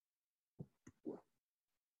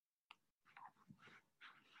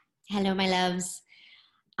Hello, my loves.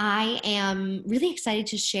 I am really excited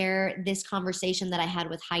to share this conversation that I had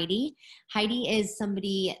with Heidi. Heidi is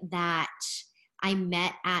somebody that I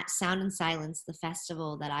met at Sound and Silence, the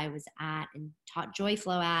festival that I was at and taught Joy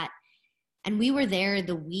Flow at. And we were there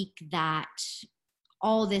the week that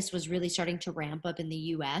all this was really starting to ramp up in the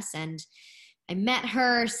US. And I met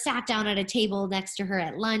her, sat down at a table next to her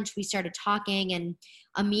at lunch. We started talking and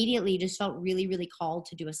immediately just felt really, really called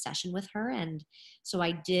to do a session with her. And so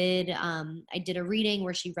I did. I did a reading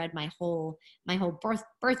where she read my whole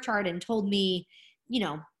birth chart and told me,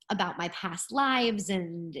 about my past lives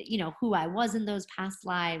and who I was in those past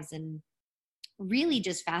lives and really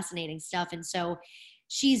just fascinating stuff. And so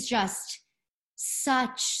she's just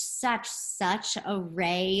such a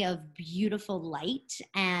ray of beautiful light,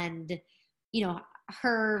 and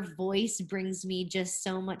her voice brings me just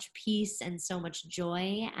so much peace and so much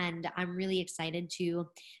joy, and I'm really excited to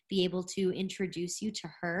be able to introduce you to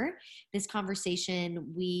her. This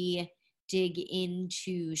conversation, we dig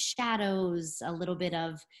into shadows, a little bit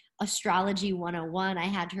of astrology 101 I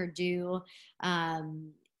had her do,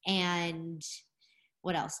 and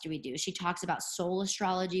what else do we do? She talks about soul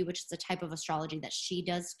astrology, which is the type of astrology that she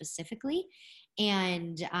does specifically,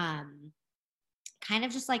 and kind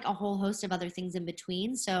of just like a whole host of other things in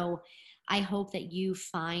between. So I hope that you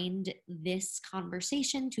find this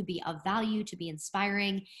conversation to be of value, to be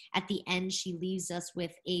inspiring. At the end, she leaves us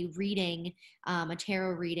with a reading, a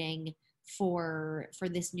tarot reading for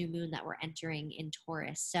this new moon that we're entering in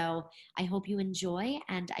Taurus. So I hope you enjoy,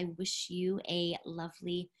 and I wish you a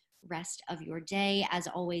lovely rest of your day. As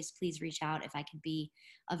always, please reach out if I can be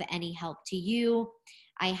of any help to you.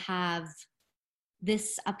 I have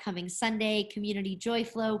this upcoming Sunday, Community Joy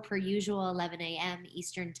Flow, per usual, 11 a.m.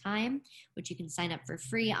 Eastern Time, which you can sign up for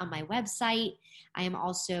free on my website. I am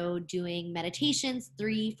also doing meditations,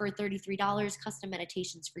 3 for $33, custom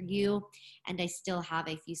meditations for you. And I still have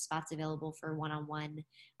a few spots available for one-on-one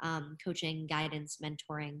coaching, guidance,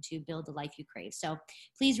 mentoring to build the life you crave. So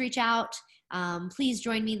please reach out. Please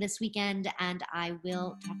join me this weekend, and I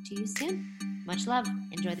will talk to you soon. Much love.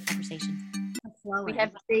 Enjoy the conversation. We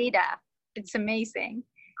have data. It's amazing.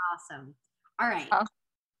 Awesome. All right.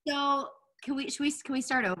 So can we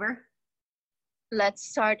start over? Let's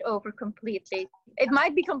start over completely. It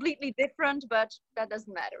might be completely different, but that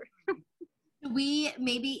doesn't matter.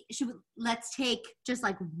 Let's take just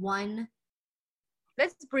like one.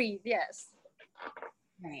 Let's breathe. Yes.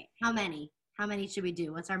 All right. How many should we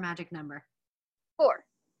do? What's our magic number? 4.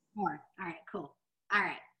 All right, cool. All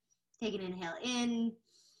right. Take an inhale in.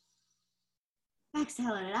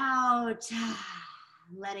 Exhaling it out,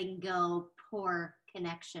 letting go poor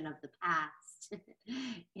connection of the past.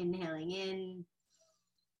 Inhaling in,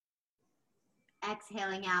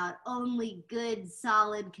 exhaling out only good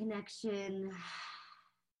solid connection.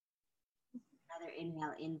 Another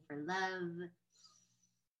inhale in for love.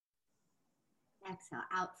 Exhale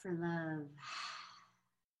out for love.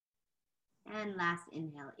 And last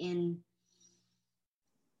inhale in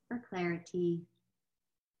for clarity.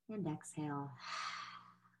 And exhale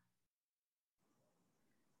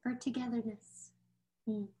for togetherness.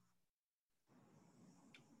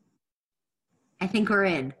 I think we're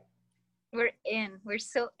in. We're in. We're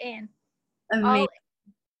so in. Amazing.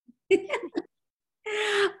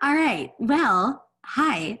 All right. Well,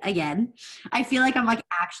 hi again. I feel like I'm like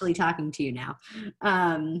actually talking to you now.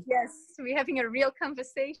 Yes, we're having a real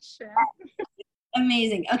conversation.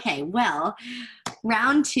 Amazing. Okay. Well,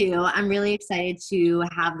 round 2, I'm really excited to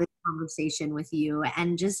have this conversation with you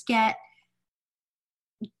and just get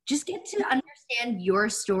to understand your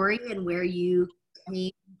story and where you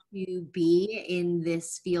came to be in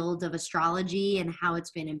this field of astrology and how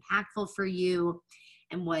it's been impactful for you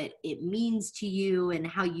and what it means to you and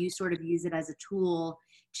how you sort of use it as a tool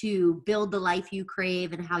to build the life you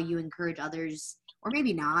crave and how you encourage others, or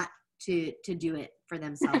maybe not, to do it for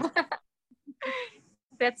themselves.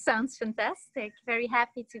 That sounds fantastic. Very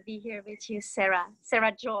happy to be here with you, Sarah.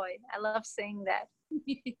 Sarah Joy. I love saying that.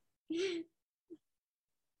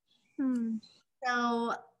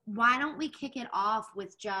 So why don't we kick it off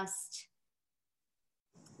with just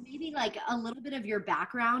maybe like a little bit of your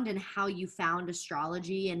background and how you found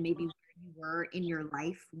astrology and maybe where you were in your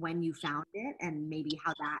life when you found it and maybe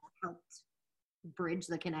how that helped bridge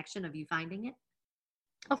the connection of you finding it?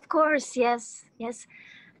 Of course, yes.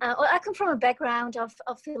 Well, I come from a background of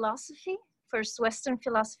philosophy, first Western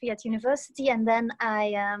philosophy at university, and then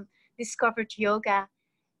I discovered yoga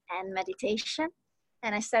and meditation.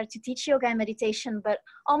 And I started to teach yoga and meditation, but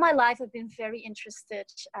all my life I've been very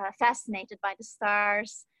interested, fascinated by the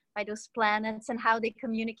stars, by those planets and how they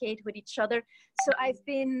communicate with each other. So I've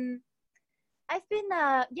been I've been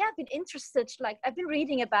I've been interested, like I've been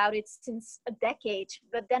reading about it since a decade,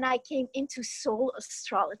 but then I came into soul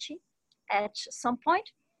astrology at some point,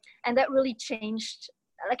 and that really changed.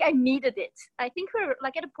 Like I needed it. I think we're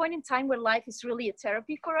like at a point in time where life is really a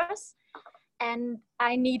therapy for us, and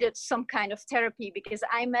I needed some kind of therapy because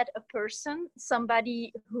I met a person,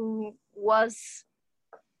 somebody who was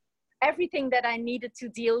everything that I needed to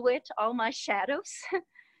deal with, all my shadows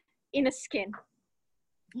in a skin.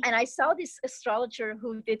 And I saw this astrologer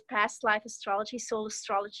who did past life astrology, soul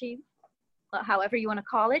astrology, however you want to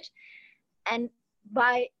call it. And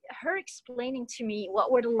by her explaining to me what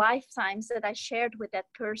were the lifetimes that I shared with that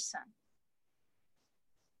person,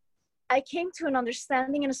 I came to an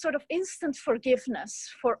understanding and a sort of instant forgiveness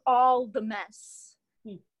for all the mess.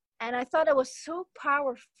 And I thought it was so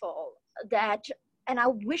powerful that, and I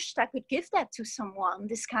wished I could give that to someone,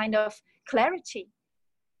 this kind of clarity.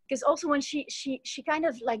 Because also when she kind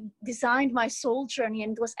of like designed my soul journey,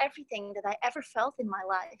 and it was everything that I ever felt in my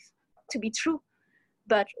life to be true,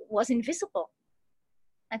 but was invisible.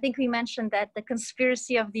 I think we mentioned that the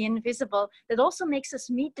conspiracy of the invisible, that also makes us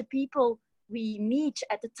meet the people we meet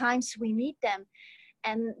at the times we meet them.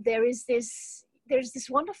 And there's this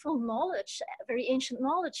wonderful knowledge, very ancient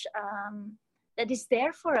knowledge, that is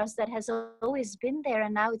there for us, that has always been there,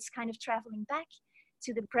 and now it's kind of traveling back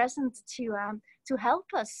to the present to help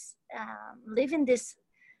us live in this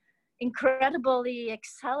incredibly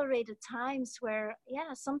accelerated times where,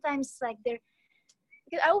 sometimes like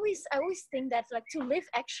I always think that like to live,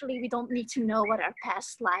 actually, we don't need to know what our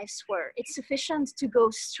past lives were. It's sufficient to go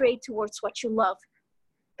straight towards what you love.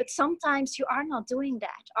 But sometimes you are not doing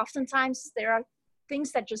that. Oftentimes there are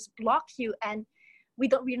things that just block you, and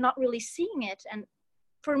we're not really seeing it. And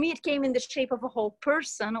for me, it came in the shape of a whole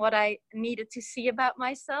person, what I needed to see about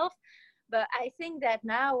myself. But I think that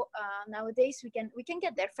now, nowadays, we can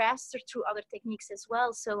get there faster through other techniques as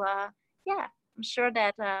well. So I'm sure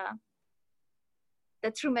that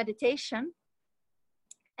that through meditation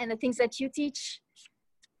and the things that you teach,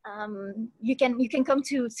 you can come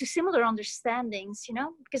to similar understandings, you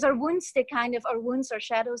know, because our wounds, our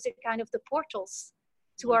shadows, they're kind of the portals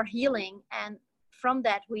to our healing. And from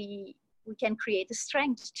that, we can create the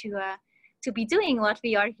strength to be doing what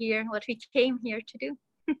we came here to do.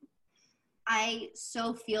 I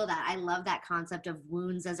so feel that. I love that concept of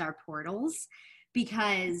wounds as our portals,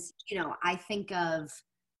 because, you know, I think of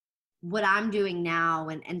what I'm doing now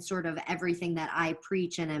and sort of everything that I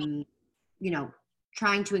preach and am, you know,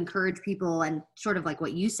 trying to encourage people, and sort of like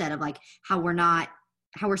what you said of like how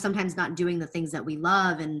we're sometimes not doing the things that we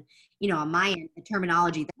love. And, you know, on my end, the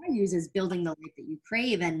terminology that I use is building the life that you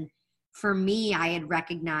crave. And for me, I had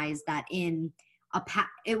recognized that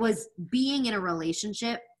it was being in a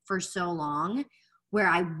relationship for so long where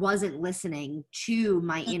I wasn't listening to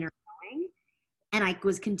my inner knowing, and I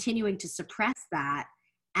was continuing to suppress that.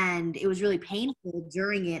 And it was really painful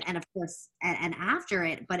during it, and of course, and after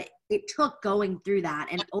it, but it took going through that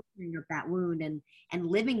and opening up that wound and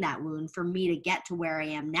living that wound for me to get to where I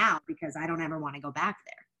am now, because I don't ever want to go back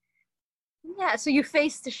there. Yeah, so you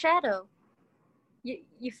face the shadow.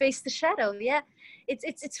 You face the shadow. Yeah,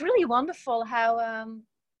 it's really wonderful how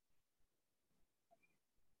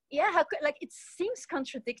like it seems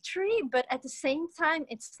contradictory, but at the same time,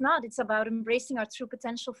 it's not. It's about embracing our true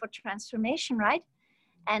potential for transformation, right?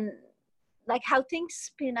 And like how things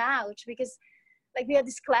spin out, because like we have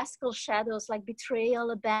these classical shadows like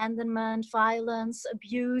betrayal, abandonment, violence,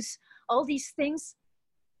 abuse, all these things.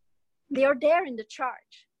 They are there in the chart.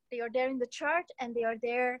 And they are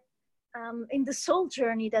there in the soul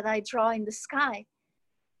journey that I draw in the sky.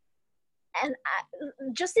 And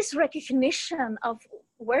just this recognition of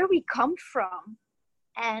where we come from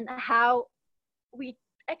and how we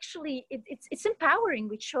actually, it's empowering.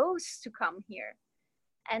 We chose to come here.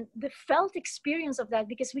 And the felt experience of that,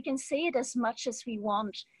 because we can say it as much as we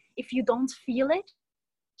want. If you don't feel it,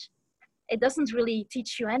 it doesn't really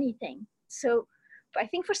teach you anything. So I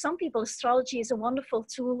think for some people, astrology is a wonderful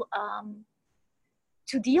tool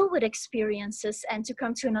to deal with experiences and to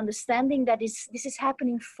come to an understanding that this is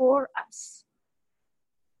happening for us.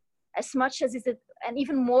 As much as and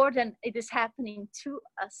even more than it is happening to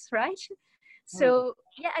us, right? So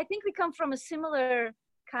yeah, I think we come from a similar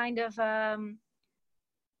kind of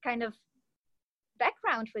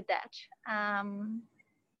background with that.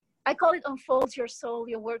 I call it unfold your soul.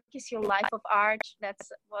 Your work is your life of art.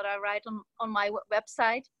 That's what I write on my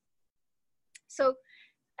website. So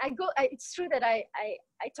it's true that I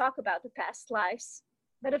talk about the past lives,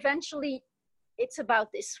 but eventually it's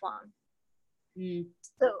about this one.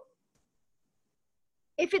 So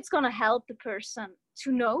if it's going to help the person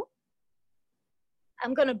to know,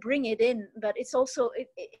 I'm going to bring it in, but it's also,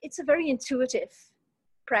 it's a very intuitive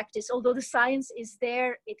practice. Although the science is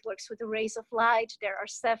there, it works with the rays of light. There are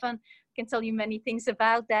 7, I can tell you many things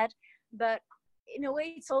about that, but in a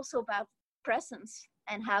way it's also about presence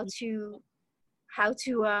and how to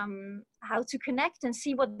connect and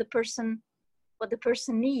see what the person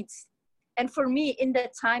needs. And for me, in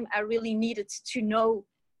that time, I really needed to know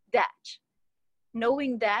that,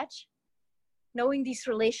 knowing these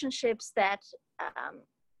relationships that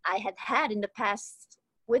I had in the past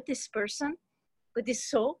with this person, with this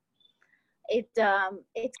soul. It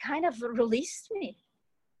kind of released me.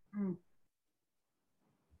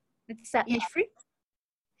 It set me free.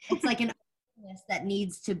 It's like an openness that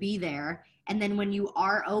needs to be there. And then when you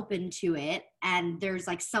are open to it and there's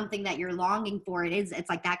like something that you're longing for, it's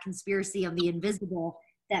like that conspiracy of the invisible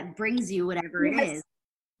that brings you whatever it is.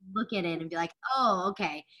 Look at it and be like, oh,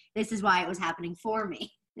 okay, this is why it was happening for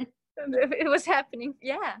me. It was happening.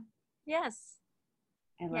 Yeah. Yes.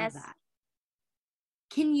 I love that.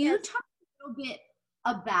 Can you talk a little bit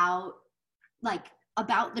about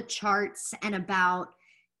the charts and about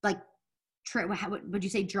like, would you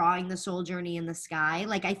say drawing the soul journey in the sky?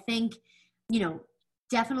 Like, I think,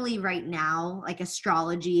 definitely right now, like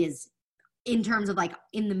astrology is, in terms of like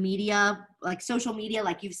in the media, like social media,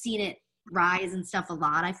 like you've seen it rise and stuff a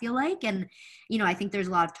lot, I feel like. And, I think there's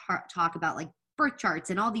a lot of talk about like birth charts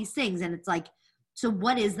and all these things. And it's like, so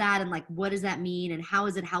what is that? And like, what does that mean? And how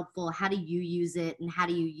is it helpful? How do you use it? And how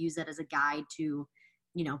do you use it as a guide to,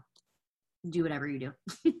 do whatever you do?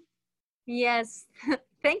 Yes.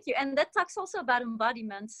 Thank you. And that talks also about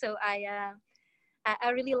embodiment. So I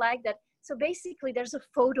really like that. So basically there's a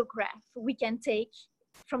photograph we can take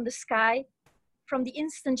from the sky from the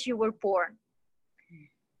instant you were born.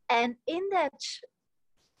 And in that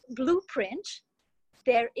blueprint,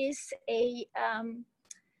 there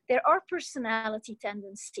are personality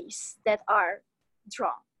tendencies that are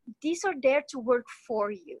drawn. These are there to work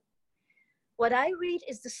for you. What I read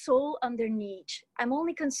is the soul underneath. I'm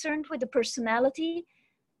only concerned with the personality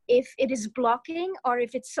if it is blocking or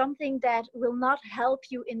if it's something that will not help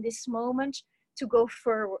you in this moment to go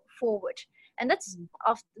forward. And that's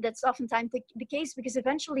oftentimes the case, because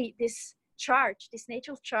eventually this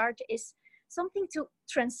natal chart is something to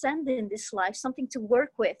transcend in this life, something to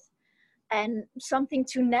work with and something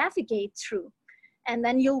to navigate through. And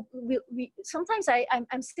then sometimes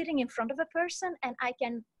I'm sitting in front of a person and I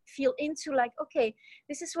can feel into like, okay,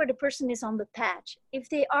 this is where the person is on the path. If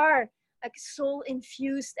they are like soul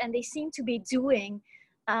infused and they seem to be doing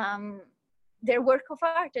their work of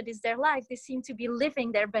art, that is their life, they seem to be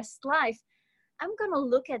living their best life, I'm going to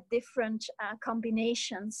look at different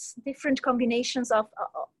combinations of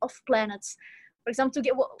planets. For example,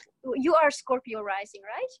 you are Scorpio rising,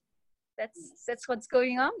 right? That's what's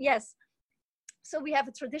going on. Yes. So we have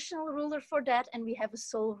a traditional ruler for that, and we have a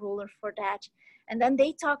soul ruler for that. And then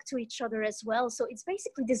they talk to each other as well. So it's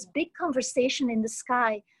basically this big conversation in the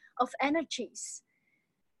sky of energies.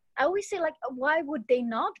 I always say, like, why would they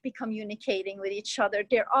not be communicating with each other?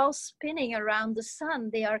 They're all spinning around the sun.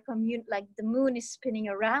 They are like the moon is spinning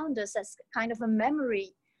around us as kind of a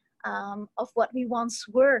memory of what we once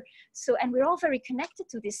were. So, and we're all very connected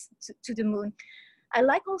to this, to the moon. I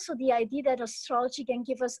like also the idea that astrology can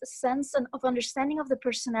give us a sense of understanding of the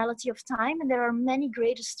personality of time. And there are many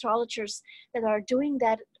great astrologers that are doing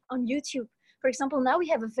that on YouTube. For example, now we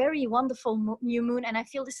have a very wonderful new moon. And I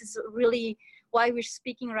feel this is really why we're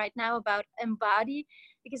speaking right now about embody,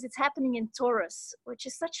 because it's happening in Taurus, which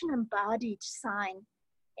is such an embodied sign.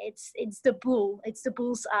 It's the bull. It's the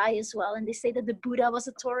bull's eye as well. And they say that the Buddha was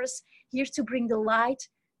a Taurus, here to bring the light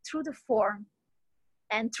through the form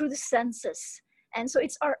and through the senses. And so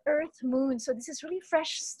it's our Earth moon. So this is really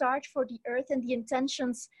fresh start for the Earth and the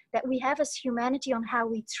intentions that we have as humanity on how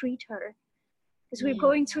we treat her. Because we're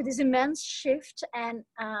going through this immense shift and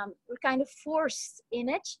we're kind of forced in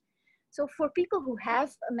it. So for people who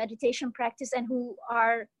have a meditation practice and who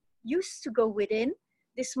are used to go within,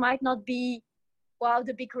 this might not be, wow,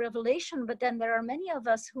 the big revelation, but then there are many of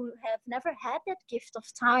us who have never had that gift of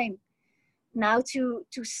time now to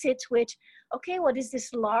sit with, okay, what is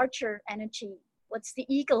this larger energy? What's the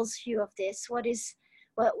eagle's view of this? What is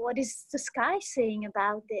the sky saying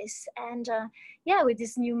about this? And with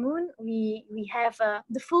this new moon, we have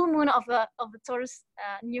the full moon of a Taurus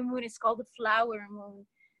new moon is called the flower moon.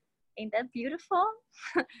 Ain't that beautiful?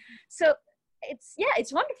 So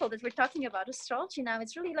it's wonderful that we're talking about astrology now.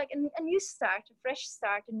 It's really like a new start, a fresh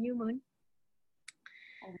start, a new moon.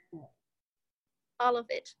 All of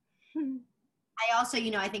it. I also,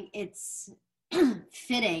 I think it's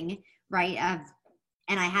fitting, right?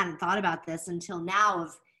 And I hadn't thought about this until now,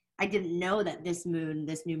 of I didn't know that this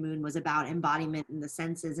new moon was about embodiment and the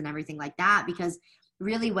senses and everything like that, because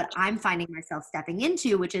really what I'm finding myself stepping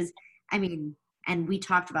into, which is, I mean, and we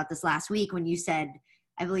talked about this last week when you said,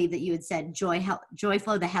 I believe that you had said joy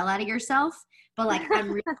flow the hell out of yourself. But like, I'm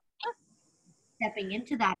really stepping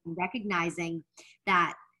into that and recognizing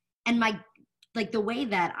that, and like the way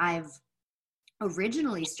that I've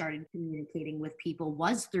originally started communicating with people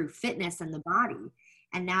was through fitness and the body.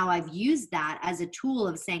 And now I've used that as a tool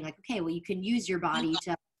of saying like, okay, well, you can use your body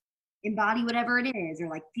to embody whatever it is, or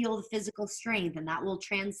like feel the physical strength, and that will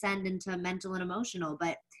transcend into mental and emotional.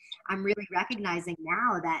 But I'm really recognizing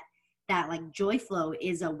now that like joy flow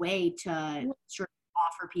is a way to sort of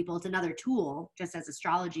offer people, it's another tool, just as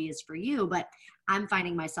astrology is for you, but I'm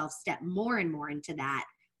finding myself step more and more into that,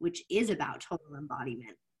 which is about total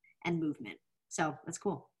embodiment and movement. So that's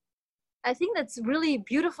cool. I think that's really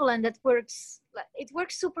beautiful, and it works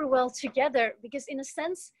super well together, because in a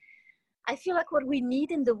sense, I feel like what we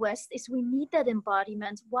need in the West is we need that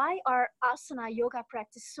embodiment. Why are asana yoga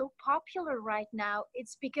practice so popular right now?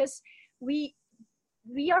 It's because we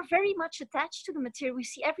are very much attached to the material. We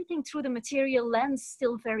see everything through the material lens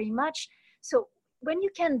still very much. So when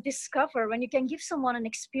you can give someone an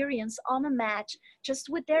experience on a mat just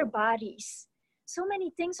with their bodies, so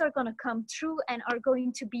many things are going to come through and are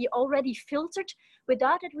going to be already filtered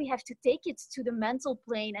without that we have to take it to the mental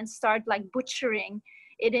plane and start like butchering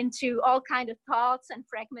it into all kind of thoughts and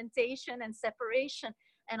fragmentation and separation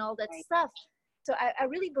and all that stuff. So I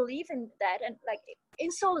really believe in that. And like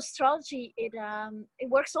in soul astrology, it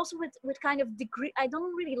works also with kind of degree. I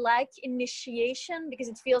don't really like initiation because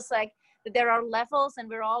it feels like that there are levels and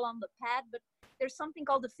we're all on the path, but there's something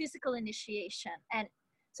called the physical initiation. And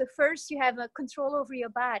so first you have a control over your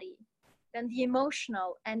body, then the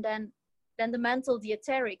emotional, and then the mental, the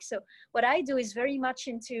etheric. So what I do is very much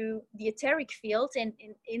into the etheric field and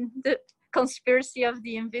in the conspiracy of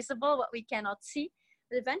the invisible, what we cannot see.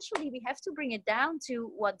 But eventually we have to bring it down to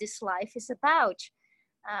what this life is about.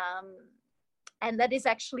 And that is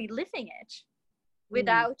actually living it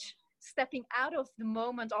without stepping out of the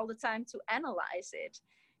moment all the time to analyze it.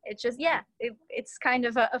 It's just, it's kind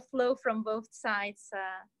of a flow from both sides.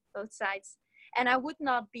 And I would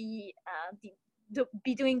not be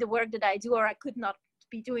doing the work that I do, or I could not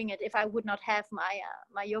be doing it if I would not have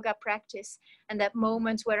my yoga practice and that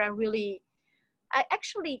moment where I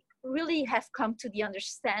actually really have come to the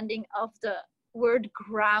understanding of the word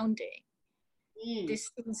grounding this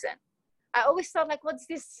season. I always thought like, what's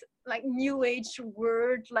this like new age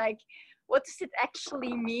word? Like, what does it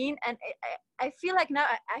actually mean? And I feel like now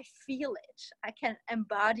I feel it. I can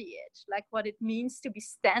embody it, like what it means to be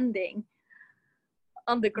standing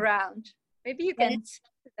on the ground. Maybe you can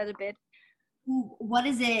speak to that a bit. What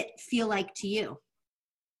does it feel like to you?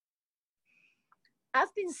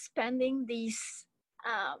 I've been spending these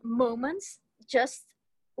moments just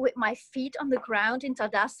with my feet on the ground in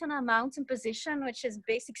Tadasana mountain position, which is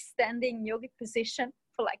basic standing yogic position,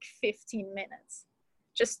 for like 15 minutes.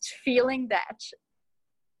 Just feeling that,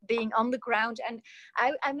 being on the ground. And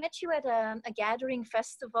I met you at a gathering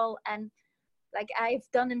festival, and like I've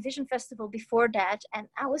done Envision Festival before that, and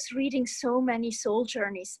I was reading so many soul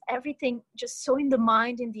journeys, everything just so in the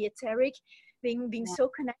mind, in the etheric, being so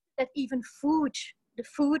connected that even the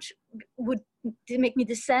food would make me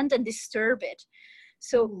descend and disturb it.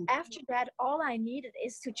 So after that, all I needed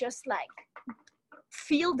is to just like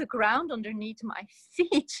feel the ground underneath my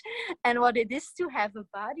feet and what it is to have a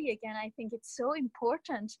body again. I think it's so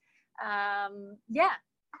important.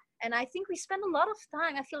 And I think we spend a lot of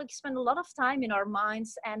time, I feel like we spend a lot of time in our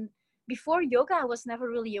minds. And before yoga, I was never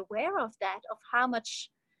really aware of that, of how much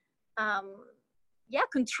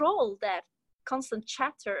control that constant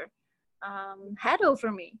chatter had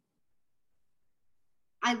over me.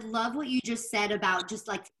 I love what you just said about just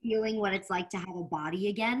like feeling what it's like to have a body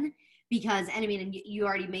again, because, and I mean, you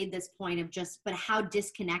already made this point of just, but how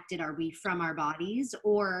disconnected are we from our bodies?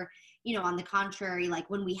 Or, you know, on the contrary, like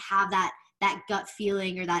when we have that gut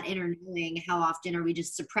feeling or that inner knowing, how often are we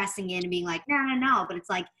just suppressing it and being like, no, but it's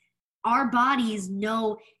like our bodies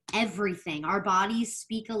know everything. Our bodies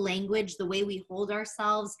speak a language, the way we hold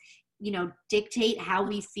ourselves, you know, dictate how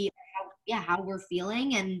we feel, how we're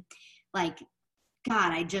feeling. And like,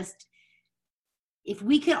 God, if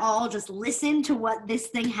we could all just listen to what this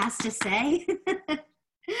thing has to say,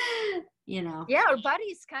 you know. Yeah, our body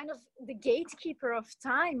is kind of the gatekeeper of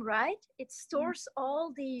time, right? It stores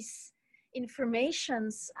all these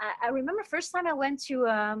informations. I remember first time I went to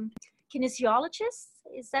kinesiologist.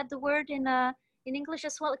 Is that the word in English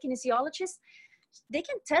as well? Kinesiologist. they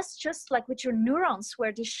can test just like with your neurons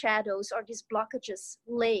where these shadows or these blockages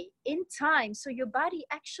lay in time. So your body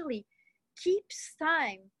actually keeps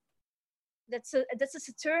time. That's a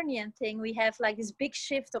Saturnian thing. We have like this big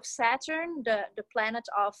shift of Saturn, the planet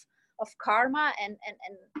of karma, and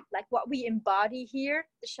like what we embody here,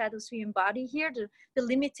 the shadows we embody here, the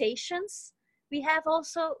limitations we have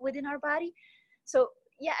also within our body. So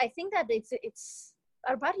yeah, I think that it's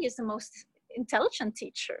our body is the most intelligent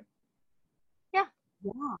teacher. Yeah.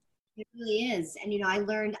 Yeah, it really is. And,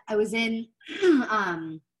 I was in,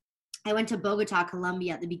 I went to Bogota,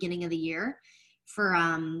 Colombia at the beginning of the year for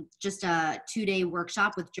just a 2-day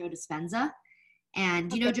workshop with Joe Dispenza. And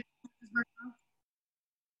do you know Joe Dispenza's work?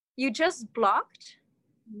 You just blocked?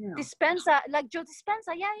 Yeah. Dispenza, like Joe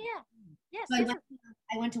Dispenza. Yeah. Yes. So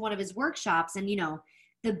I went to one of his workshops, and,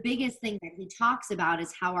 the biggest thing that he talks about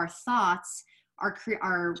is how our thoughts are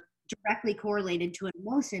directly correlated to an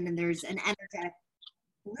emotion, and there's an energetic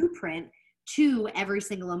blueprint to every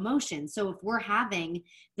single emotion. So if we're having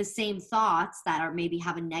the same thoughts that are maybe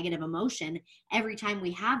have a negative emotion, every time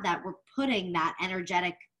we have that, we're putting that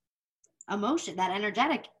energetic emotion, that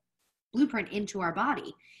energetic blueprint into our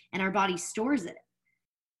body, and our body stores it.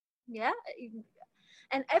 Yeah.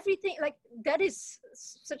 And everything, like, that is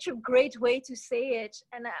such a great way to say it.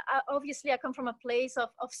 And obviously I come from a place of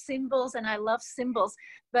symbols, and I love symbols,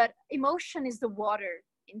 but emotion is the water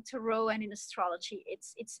in tarot and in astrology.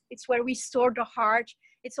 It's where we store the heart.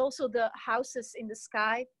 It's also the houses in the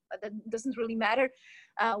sky. That doesn't really matter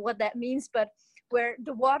what that means, but where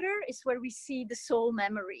the water is where we see the soul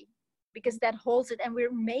memory, because that holds it, and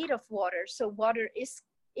we're made of water. So water is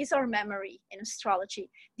our memory in astrology.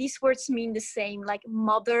 These words mean the same, like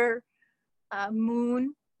mother,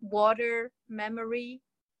 moon, water, memory,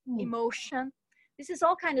 emotion. This is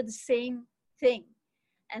all kind of the same thing.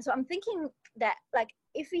 And so I'm thinking that, like,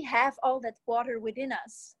 if we have all that water within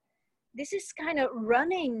us, this is kind of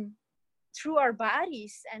running through our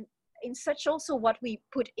bodies, and in such also what we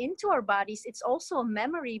put into our bodies, it's also a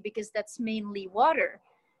memory, because that's mainly water.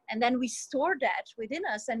 And then we store that within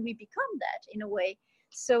us, and we become that in a way.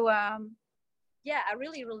 So yeah, I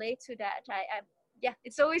really relate to that. Yeah,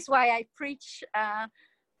 it's always why I preach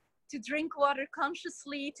to drink water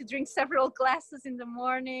consciously, to drink several glasses in the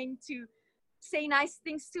morning, to say nice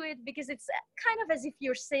things to it, because it's kind of as if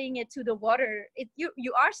you're saying it to the water.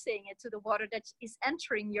 You are saying it to the water that is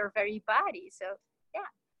entering your very body. So yeah.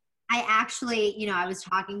 I actually, I was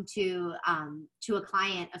talking to a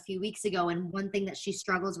client a few weeks ago, and one thing that she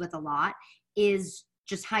struggles with a lot is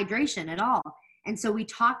just hydration at all. And so we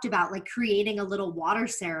talked about like creating a little water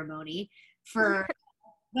ceremony for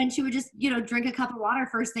when she would just, drink a cup of water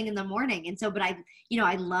first thing in the morning. And so, but I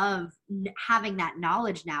love having that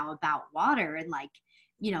knowledge now about water, and like,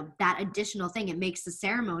 that additional thing, it makes the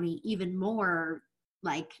ceremony even more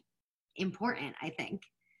like important, I think.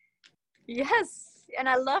 Yes. And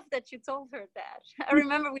I love that you told her that. I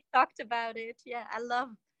remember we talked about it. Yeah. I love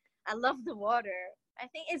the water. I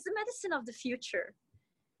think it's the medicine of the future.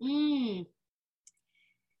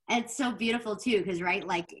 It's so beautiful too, because right,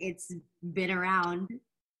 like it's been around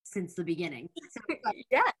since the beginning. So like,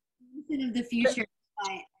 yeah, of the future,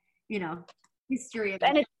 history of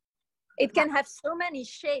and it can have so many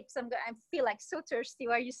shapes. I feel like so thirsty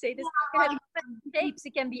while you say this. It can have so many shapes.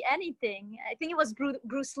 It can be anything. I think it was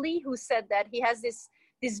Bruce Lee who said that. He has this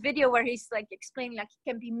video where he's like explaining, like, it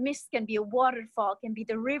can be mist, can be a waterfall, can be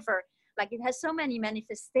the river. Like, it has so many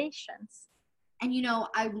manifestations. And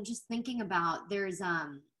I'm just thinking about, there's a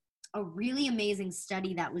really amazing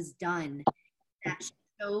study that was done that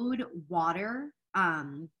showed water,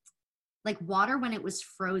 like water when it was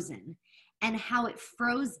frozen, and how it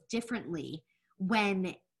froze differently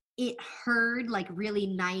when it heard like really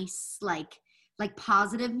nice, like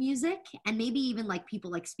positive music, and maybe even like people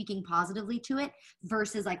like speaking positively to it,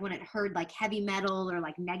 versus like when it heard like heavy metal or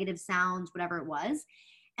like negative sounds, whatever it was.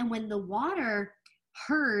 And when the water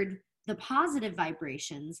heard the positive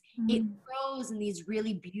vibrations, it froze in these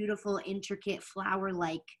really beautiful, intricate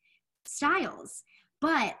flower-like styles.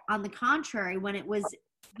 But on the contrary, when it was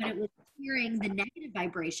hearing the negative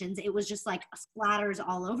vibrations, it was just like splatters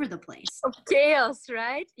all over the place. Of chaos,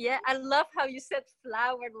 right? Yeah, I love how you said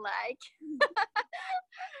flower-like.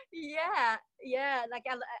 yeah. Like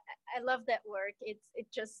I love that work.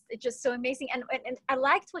 It's just so amazing. And I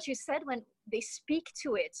liked what you said when they speak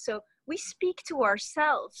to it. So we speak to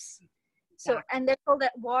ourselves. So, and they call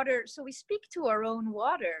that water. So we speak to our own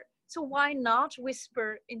water. So why not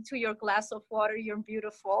whisper into your glass of water, "You're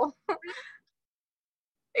beautiful"?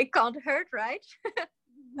 It can't hurt, right?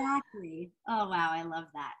 Exactly. Oh, wow. I love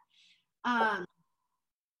that.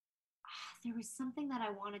 There was something that I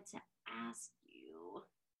wanted to ask you.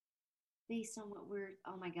 based on what we're,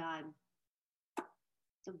 oh my God,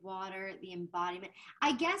 the water, the embodiment.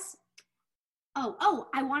 I guess,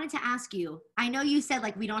 I wanted to ask you, I know you said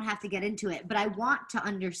like we don't have to get into it, but I want to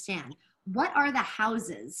understand, what are the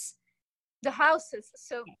houses? The houses.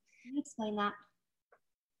 So can you explain that?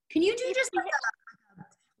 Can you do just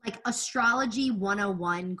like astrology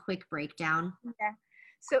 101 quick breakdown? yeah.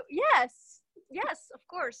 So yes, of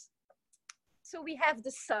course. So we have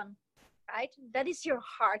the sun, right? That is your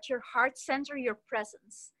heart center, your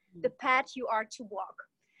presence, the path you are to walk.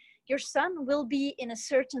 Your sun will be in a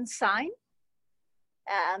certain sign,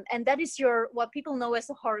 and that is your what people know as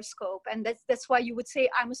a horoscope, and that's why you would say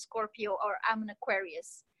I'm a Scorpio or I'm an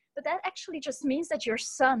Aquarius. But that actually just means that your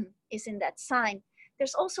sun is in that sign.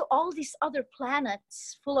 There's also all these other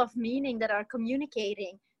planets full of meaning that are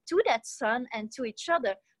communicating to that sun and to each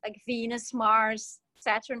other, like Venus, Mars,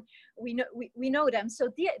 Saturn. We know them. So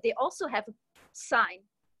they also have a sign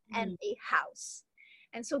and a house.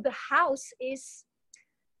 And so the house is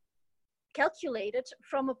calculated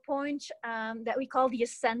from a point that we call the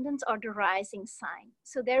ascendant or the rising sign.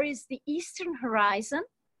 So there is the eastern horizon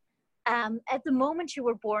at the moment you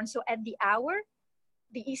were born. So at the hour,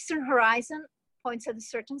 the eastern horizon points at a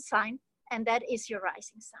certain sign, and that is your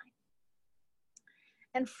rising sign.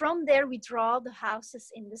 And from there, we draw the houses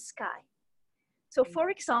in the sky. So for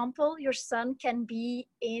example, your sun can be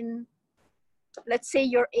in, let's say,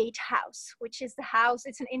 your 8th house, which is the house,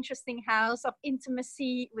 it's an interesting house of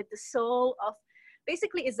intimacy with the soul, of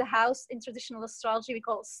basically is the house in traditional astrology we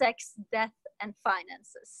call sex, death, and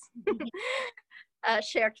finances,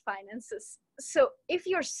 shared finances. So if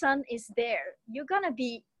your sun is there,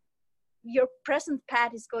 your present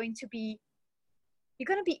path is going to be,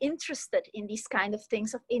 you're going to be interested in these kind of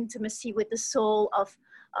things of intimacy with the soul,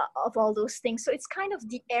 of all those things. So it's kind of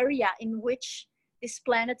the area in which this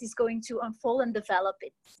planet is going to unfold and develop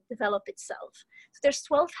itself. So there's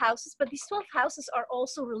 12 houses, but these 12 houses are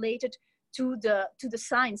also related to the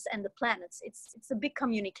signs and the planets. It's a big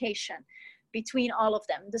communication between all of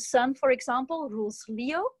them. The sun, for example, rules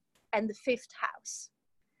Leo and the 5th house.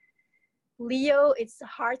 Leo, it's the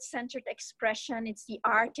heart-centered expression, it's the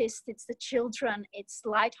artist, it's the children, it's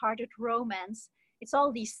light-hearted romance, it's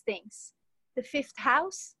all these things. The 5th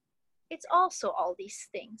house, it's also all these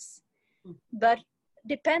things. But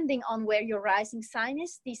depending on where your rising sign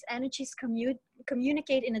is, these energies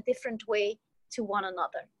communicate in a different way to one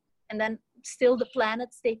another. And then still the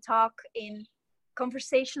planets, they talk in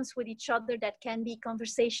conversations with each other that can be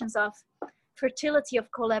conversations of fertility,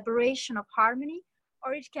 of collaboration, of harmony,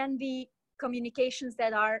 or it can be communications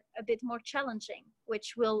that are a bit more challenging,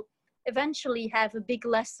 which will eventually have a big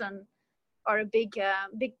lesson or a big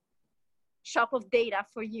shop of data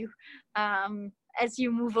for you as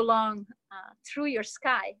you move along through your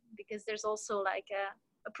sky, because there's also like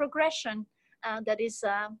a progression that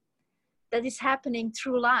is happening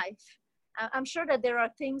through life. I'm sure that there are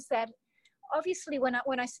things that obviously when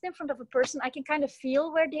I sit in front of a person, I can kind of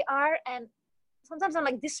feel where they are, and sometimes I'm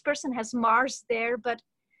like, this person has Mars there, but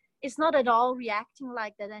it's not at all reacting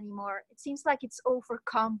like that anymore. It seems like it's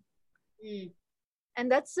overcome. And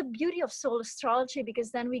that's the beauty of soul astrology,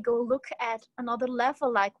 because then we go look at another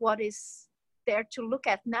level, like what is there to look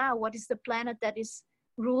at now? What is the planet that is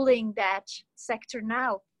ruling that sector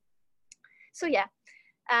now? So yeah,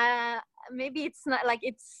 maybe it's not like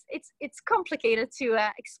it's complicated to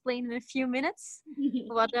explain in a few minutes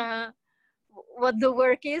what the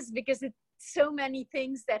work is, because it's so many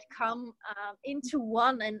things that come into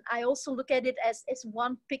one, and I also look at it as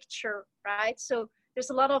one picture, right? So there's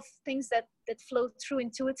a lot of things that flow through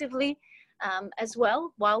intuitively as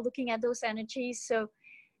well while looking at those energies. So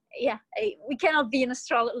yeah, we cannot be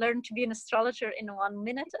learn to be an astrologer in 1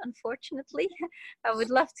 minute, unfortunately. I would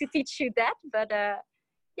love to teach you that, but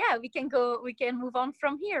yeah, we can move on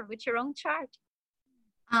from here with your own chart.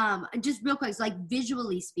 Just real quick, so like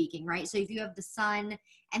visually speaking, right? So if you have the sun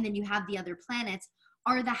and then you have the other planets,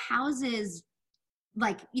 are the houses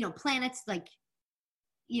like, planets, like,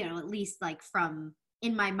 at least like from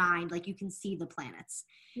in my mind, like you can see the planets.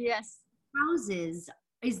 Yes. Houses,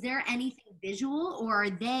 is there anything visual, or are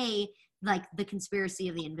they like the conspiracy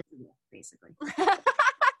of the invisible, basically?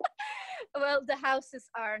 Well, the houses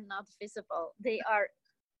are not visible. They are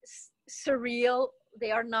surreal. They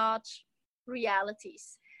are not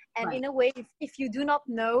realities. And right. In a way, if you do not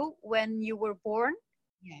know when you were born,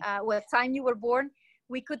 what time you were born,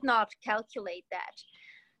 we could not calculate that.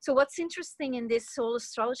 So what's interesting in this soul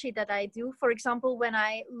astrology that I do, for example, when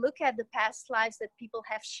I look at the past lives that people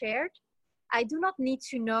have shared, I do not need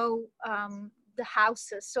to know the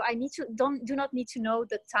houses. So I do not need to know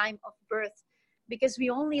the time of birth, because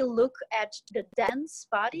we only look at the dense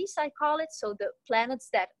bodies, I call it, so the planets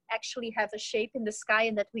that actually have a shape in the sky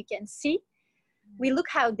and that we can see. We look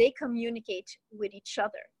how they communicate with each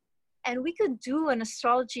other. And we could do an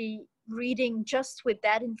astrology reading just with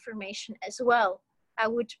that information as well. I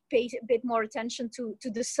would pay a bit more attention to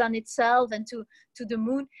the sun itself and to the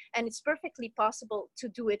moon. And it's perfectly possible to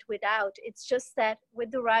do it without. It's just that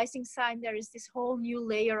with the rising sign, there is this whole new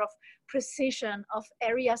layer of precision of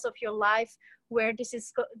areas of your life where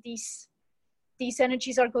these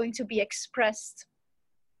energies are going to be expressed.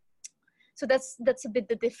 So that's a bit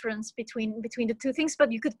the difference between the two things,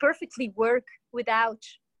 but you could perfectly work without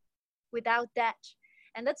that.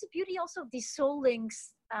 And that's the beauty also of these soul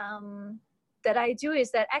links that I do,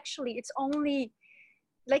 is that actually it's only,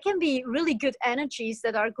 there can be really good energies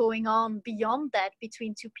that are going on beyond that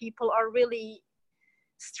between two people, or really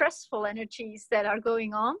stressful energies that are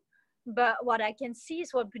going on. But what I can see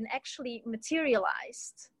is what been actually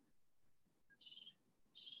materialized,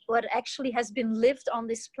 what actually has been lived on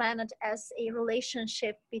this planet as a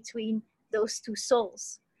relationship between those two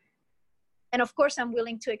souls. And of course, I'm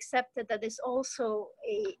willing to accept that is also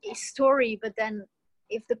a story, but then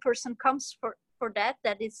if the person comes for that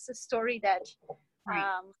is a story that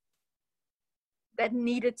that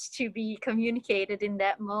needed to be communicated in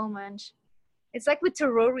that moment. It's like with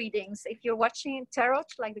tarot readings. If you're watching tarot,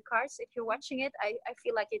 like the cards, if you're watching it, I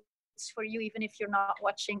feel like it's for you, even if you're not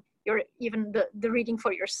watching even the reading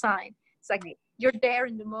for your sign. It's like you're there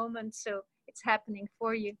in the moment, so it's happening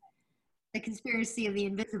for you. The conspiracy of the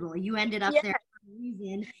invisible. You ended up there for a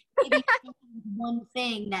reason. Maybe one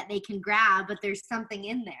thing that they can grab, but there's something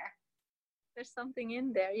in there. There's something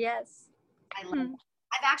in there, yes. I love it.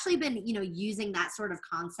 I've actually been, using that sort of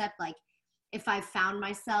concept. Like if I found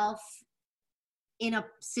myself in a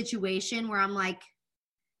situation where I'm like,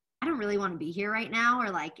 I don't really want to be here right now. Or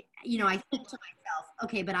like, I think to myself,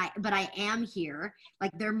 okay, but I am here.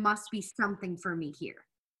 Like there must be something for me here.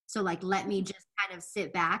 So like, let me just kind of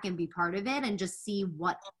sit back and be part of it and just see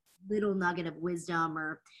what little nugget of wisdom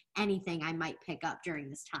or anything I might pick up during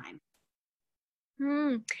this time.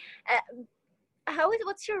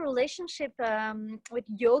 What's your relationship with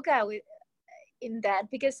yoga in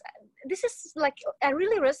that? Because this is like, I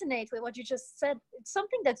really resonate with what you just said. It's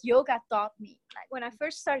something that yoga taught me. Like when I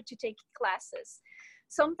first started to take classes,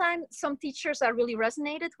 sometimes some teachers I really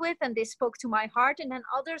resonated with and they spoke to my heart, and then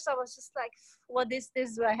others I was just like, what is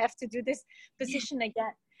this? Do I have to do this position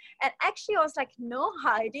again? And actually I was like, no,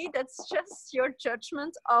 Heidi, that's just your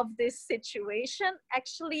judgment of this situation.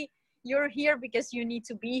 Actually, you're here because you need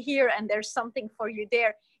to be here, and there's something for you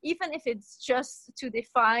there, even if it's just to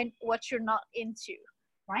define what you're not into.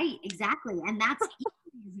 Right, exactly. And that's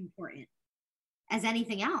equally as important as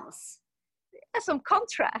anything else. Some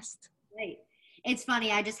contrast. Right. It's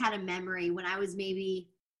funny, I just had a memory when I was maybe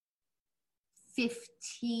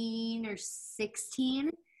 15 or 16.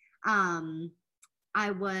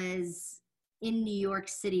 I was in New York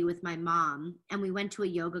City with my mom, and we went to a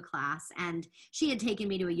yoga class, and she had taken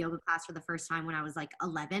me to a yoga class for the first time when I was like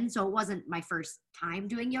 11. So it wasn't my first time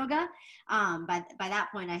doing yoga. By that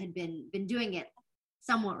point I had been doing it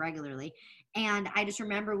somewhat regularly. And I just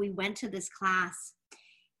remember we went to this class,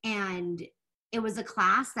 and it was a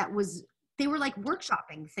class that they were like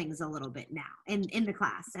workshopping things a little bit now in the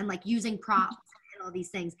class, and like using props and all these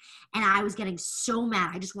things. And I was getting so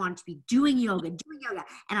mad. I just wanted to be doing yoga.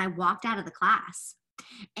 And I walked out of the class,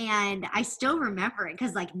 and I still remember it.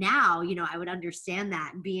 Cause like now, I would understand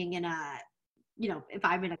that being in a, if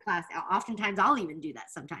I'm in a class, oftentimes I'll even do that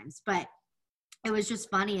sometimes, but it was just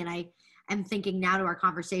funny. And I'm thinking now to our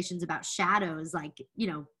conversations about shadows, like,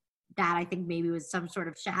 that I think maybe was some sort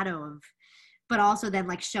of shadow of, but also then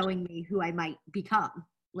like showing me who I might become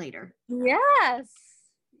later. Yes.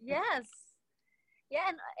 Yeah,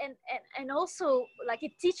 and also like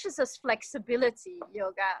it teaches us flexibility,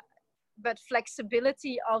 yoga, but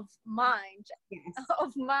flexibility of mind. Yes.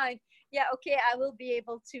 Of mind. Yeah, okay, I will be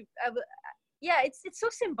able to. Yeah, it's so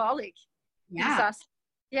symbolic. Yeah.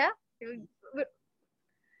 Yeah,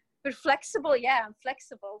 we're flexible. Yeah, I'm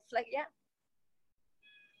flexible. Yeah.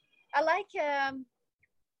 I like.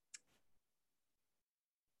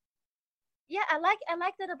 Yeah, I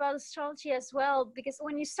like that about astrology as well, because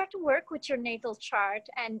when you start to work with your natal chart,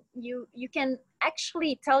 and you can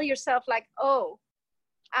actually tell yourself like, oh,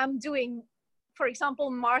 I'm doing, for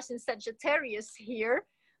example, Mars in Sagittarius here.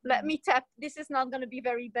 Let me tap, this is not going to be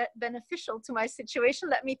very beneficial to my situation.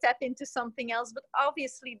 Let me tap into something else. But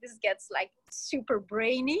obviously this gets like super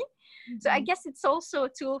brainy. Mm-hmm. So I guess it's also a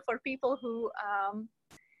tool for people who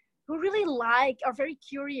really are very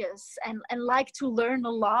curious and like to learn a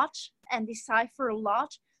lot and decipher a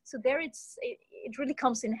lot. So there it really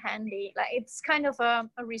comes in handy. Like it's kind of a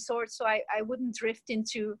resort, so I wouldn't drift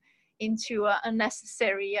into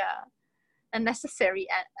unnecessary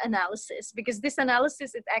analysis, because this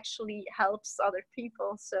analysis, it actually helps other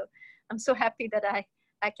people. So I'm so happy that I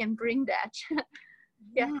can bring that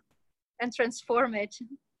yeah, and transform it.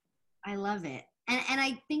 I love it. And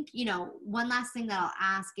I think, one last thing that I'll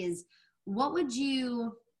ask is, what would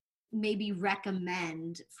you maybe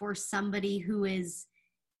recommend for somebody who is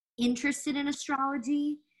interested in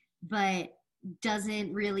astrology but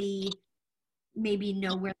doesn't really maybe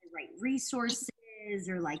know where the right resources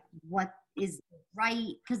or like what is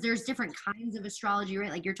right? Because there's different kinds of astrology,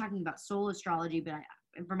 right? Like you're talking about soul astrology, but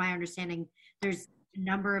from my understanding, there's a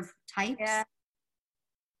number of types. Yeah.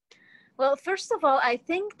 Well, first of all, I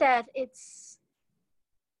think that it's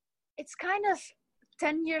kind of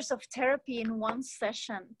 10 years of therapy in one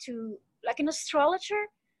session. To like an astrologer,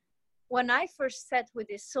 when I first sat with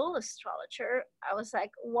this soul astrologer, I was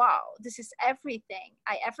like, wow, this is everything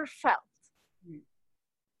I ever felt.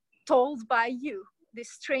 Told by you,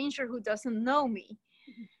 this stranger who doesn't know me.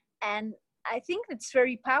 And I think it's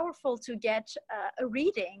very powerful to get a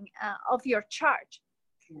reading of your chart.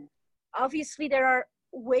 Obviously, there are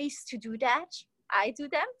ways to do that. I do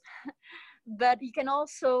them. But you can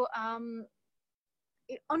also,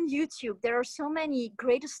 on YouTube, there are so many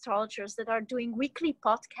great astrologers that are doing weekly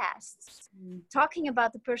podcasts talking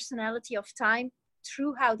about the personality of time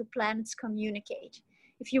through how the planets communicate.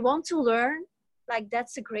 If you want to learn, like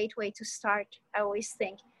that's a great way to start, I always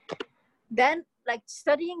think. Then like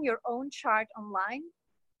studying your own chart online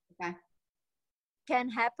can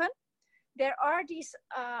happen. There are these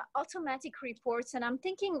automatic reports, and I'm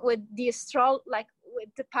thinking with the with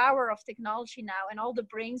the power of technology now and all the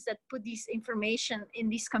brains that put this information in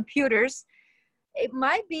these computers, it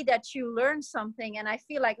might be that you learn something and I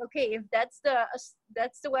feel like, okay, if that's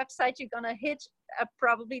the website you're gonna hit,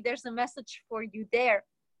 probably there's a message for you there.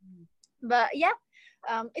 But yeah,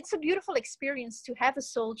 it's a beautiful experience to have a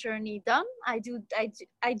soul journey done. I do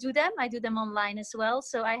them online as well.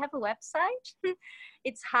 So I have a website.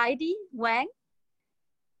 It's Heidi Wang.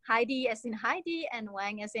 Heidi as in Heidi and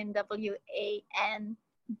Wang as in WAN.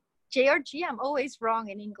 JRG, I'm always wrong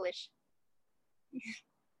in English.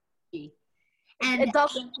 And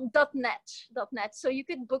 .net. So you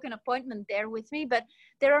could book an appointment there with me, but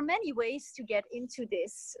there are many ways to get into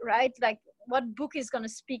this, right? Like what book is going to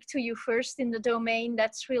speak to you first in the domain?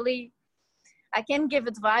 That's really, I can give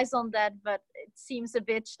advice on that, but it seems a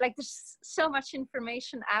bit like there's so much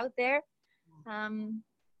information out there.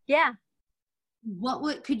 Yeah.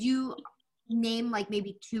 Could you name like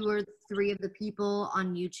maybe 2 or 3 of the people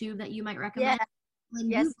on YouTube that you might recommend?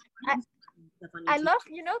 Yeah. Yes. I love,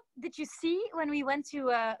 did you see when we went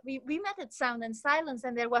to, we met at Sound and Silence,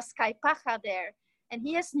 and there was Kai Paja there, and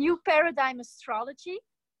he has New Paradigm Astrology.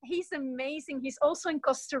 He's amazing. He's also in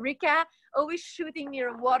Costa Rica, always shooting near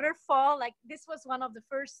a waterfall. Like this was one of the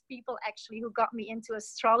first people actually who got me into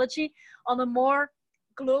astrology on a more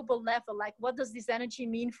global level. Like what does this energy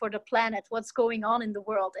mean for the planet? What's going on in the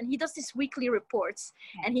world? And he does these weekly reports,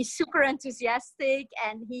 and he's super enthusiastic,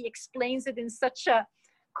 and he explains it in such a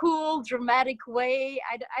cool, dramatic way.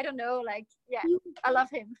 I don't know, like, yeah, I love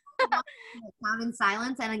him. Sound in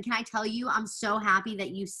Silence. And can I tell you, I'm so happy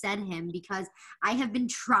that you said him, because I have been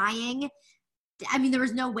trying. I mean, there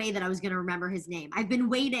was no way that I was going to remember his name. I've been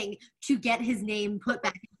waiting to get his name put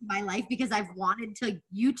back into my life because I've wanted to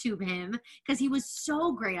YouTube him, because he was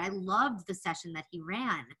so great. I loved the session that he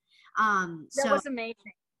ran. That was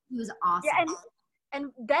amazing. He was awesome. Yeah, and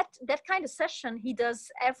that kind of session he does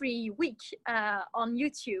every week on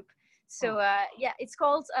YouTube. So yeah, it's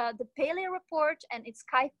called the Paleo Report, and it's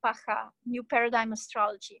Kai Paja, New Paradigm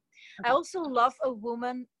Astrology. Okay. I also love a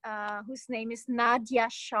woman whose name is Nadia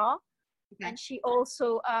Shaw, and she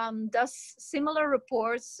also does similar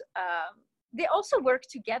reports. They also work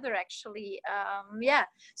together, actually. Yeah,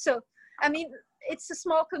 so I mean, it's a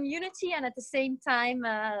small community, and at the same time,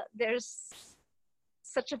 there's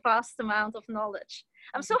such a vast amount of knowledge.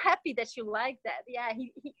 I'm so happy that you like that. Yeah,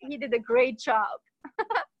 he did a great job.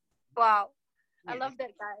 Wow. Yeah. I love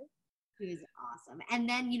that guy. He was awesome. And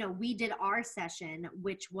then, we did our session,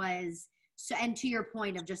 which was, so, and to your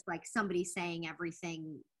point of just like somebody saying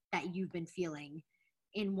everything that you've been feeling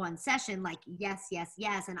in one session, like, yes, yes,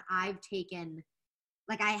 yes. And I've taken,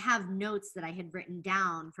 like, I have notes that I had written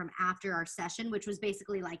down from after our session, which was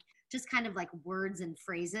basically like, just kind of like words and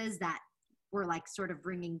phrases that were like sort of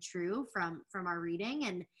ringing true from our reading.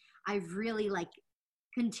 And I've really like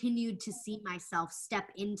continued to see myself step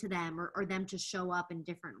into them or them to show up in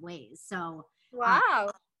different ways. So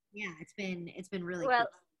wow. Yeah, it's been really well cool.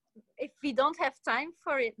 if we don't have time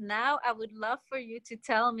for it now, I would love for you to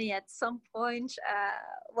tell me at some point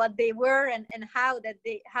what they were and how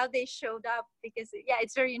they showed up, because yeah,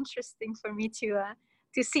 it's very interesting for me to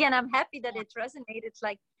see, and I'm happy that it resonated.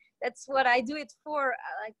 Like that's what I do it for.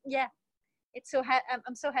 Like yeah, it's so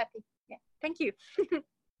I'm so happy. Yeah, thank you.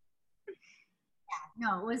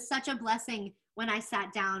 No, it was such a blessing when I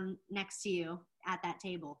sat down next to you at that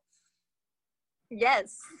table.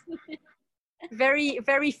 Yes. Very,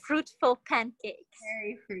 very fruitful pancakes.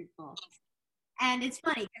 Very fruitful. And it's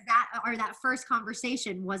funny because that first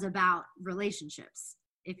conversation was about relationships,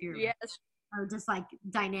 if you're yes, or just like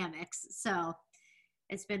dynamics. So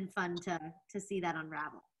it's been fun to see that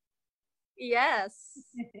unravel. Yes.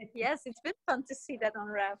 Yes, it's been fun to see that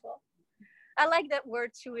unravel. I like that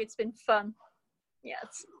word too. It's been fun.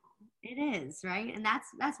 Yes. It is, right? And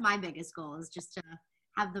that's my biggest goal, is just to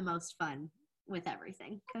have the most fun with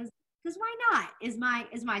everything. Because why not? Is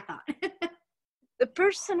my thought. The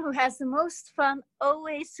person who has the most fun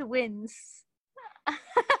always wins. I'm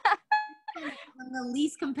the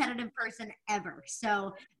least competitive person ever.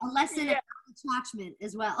 So a lesson about attachment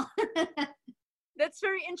as well. That's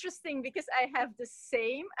very interesting because I have the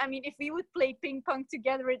same. I mean, if we would play ping pong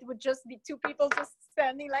together, it would just be two people just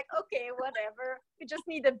standing like, okay, whatever. We just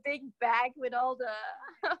need a big bag with all the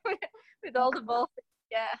with all the balls.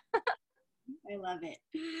 Yeah. I love it.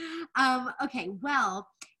 Okay, well,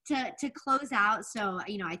 to close out, so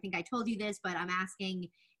I think I told you this, but I'm asking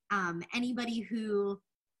anybody who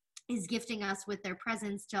is gifting us with their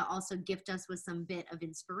presence to also gift us with some bit of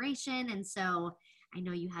inspiration. And so I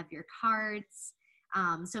know you have your cards.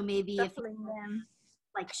 So maybe if you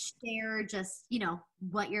like share just,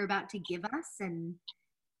 what you're about to give us, and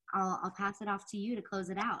I'll pass it off to you to close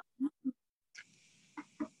it out.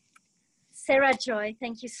 Sarah Joy,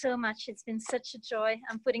 thank you so much. It's been such a joy.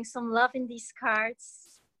 I'm putting some love in these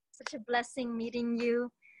cards. Such a blessing meeting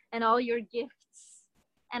you and all your gifts.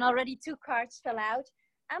 And already 2 cards fell out.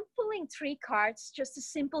 I'm pulling 3 cards, just a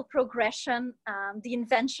simple progression, the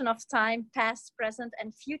invention of time, past, present,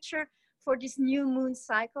 and future for this new moon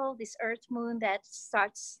cycle, this Earth moon that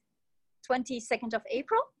starts 22nd of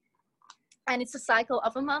April. And it's a cycle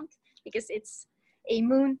of a month because it's a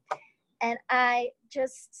moon. And I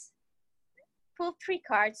just pulled 3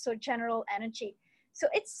 cards, so general energy. So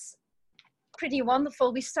it's pretty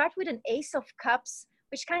wonderful. We start with an Ace of Cups,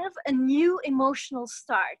 which kind of a new emotional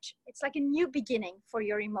start. It's like a new beginning for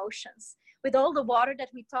your emotions. With all the water that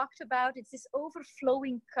we talked about, it's this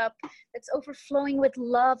overflowing cup that's overflowing with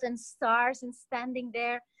love and stars and standing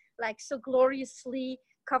there like so gloriously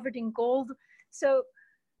covered in gold. So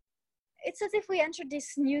it's as if we enter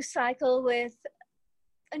this new cycle with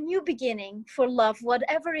a new beginning for love.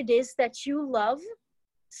 Whatever it is that you love,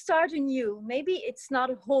 start anew. Maybe it's not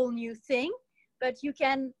a whole new thing, but you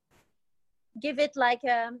can give it like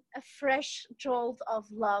a fresh jolt of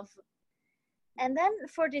love. And then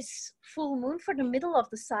for this full moon, for the middle of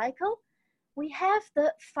the cycle, we have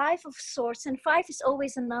the 5 of Swords, and 5 is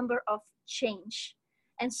always a number of change,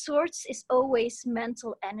 and Swords is always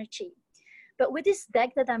mental energy. But with this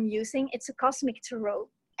deck that I'm using, it's a Cosmic Tarot,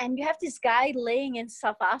 and you have this guy laying in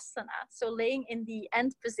Savasana, so laying in the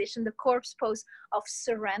end position, the corpse pose of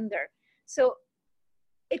surrender. So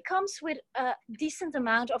it comes with a decent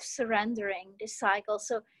amount of surrendering this cycle.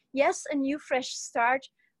 So yes, a new fresh start,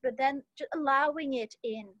 but then just allowing it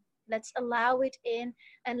in. Let's allow it in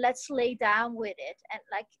and let's lay down with it, and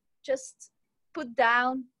like just put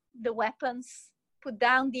down the weapons, put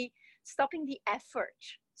down stopping the effort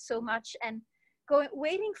so much, and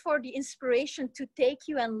waiting for the inspiration to take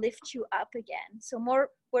you and lift you up again. So more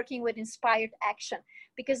working with inspired action,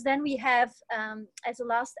 because then we have as a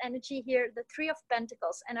last energy here the 3 of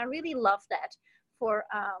Pentacles, and I really love that for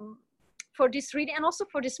this reading and also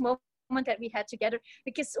for this moment that we had together.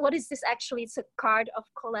 Because what is this actually? It's a card of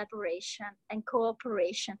collaboration and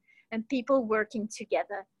cooperation and people working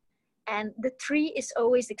together, and the 3 is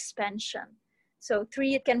always expansion. So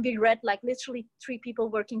 3, it can be read like literally 3 people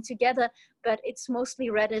working together, but it's mostly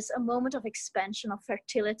read as a moment of expansion, of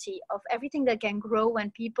fertility, of everything that can grow when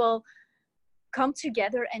people come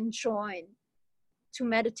together and join to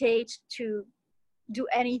meditate, to do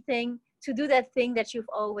anything, to do that thing that you've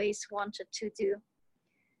always wanted to do.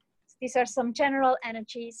 These are some general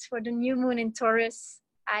energies for the new moon in Taurus.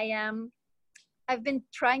 I've been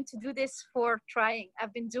trying to do this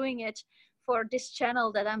I've been doing it for this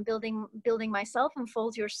channel that I'm building myself,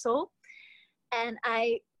 Unfold Your Soul. And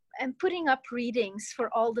I am putting up readings for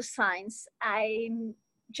all the signs. I'm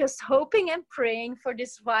just hoping and praying for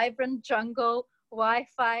this vibrant jungle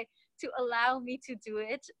Wi-Fi to allow me to do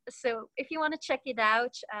it. So if you want to check it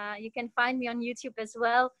out, you can find me on YouTube as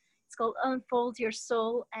well. It's called Unfold Your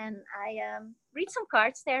Soul, and I read some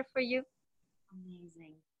cards there for you.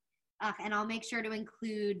 Amazing. And I'll make sure to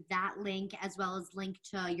include that link as well as link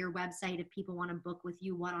to your website if people want to book with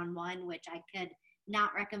you one-on-one, which I could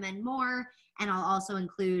not recommend more. And I'll also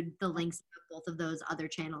include the links to both of those other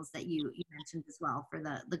channels that you mentioned as well for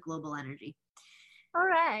the global energy. All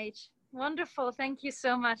right. Wonderful. Thank you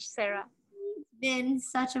so much, Sarah. It's been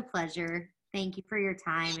such a pleasure. Thank you for your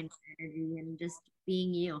time and energy and just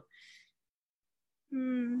being you.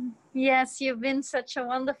 Yes, you've been such a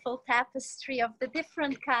wonderful tapestry of the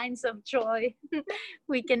different kinds of joy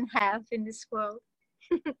we can have in this world.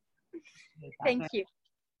 Thank you.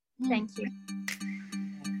 Thank you.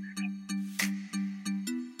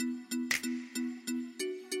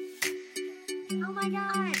 Oh my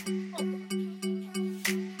God.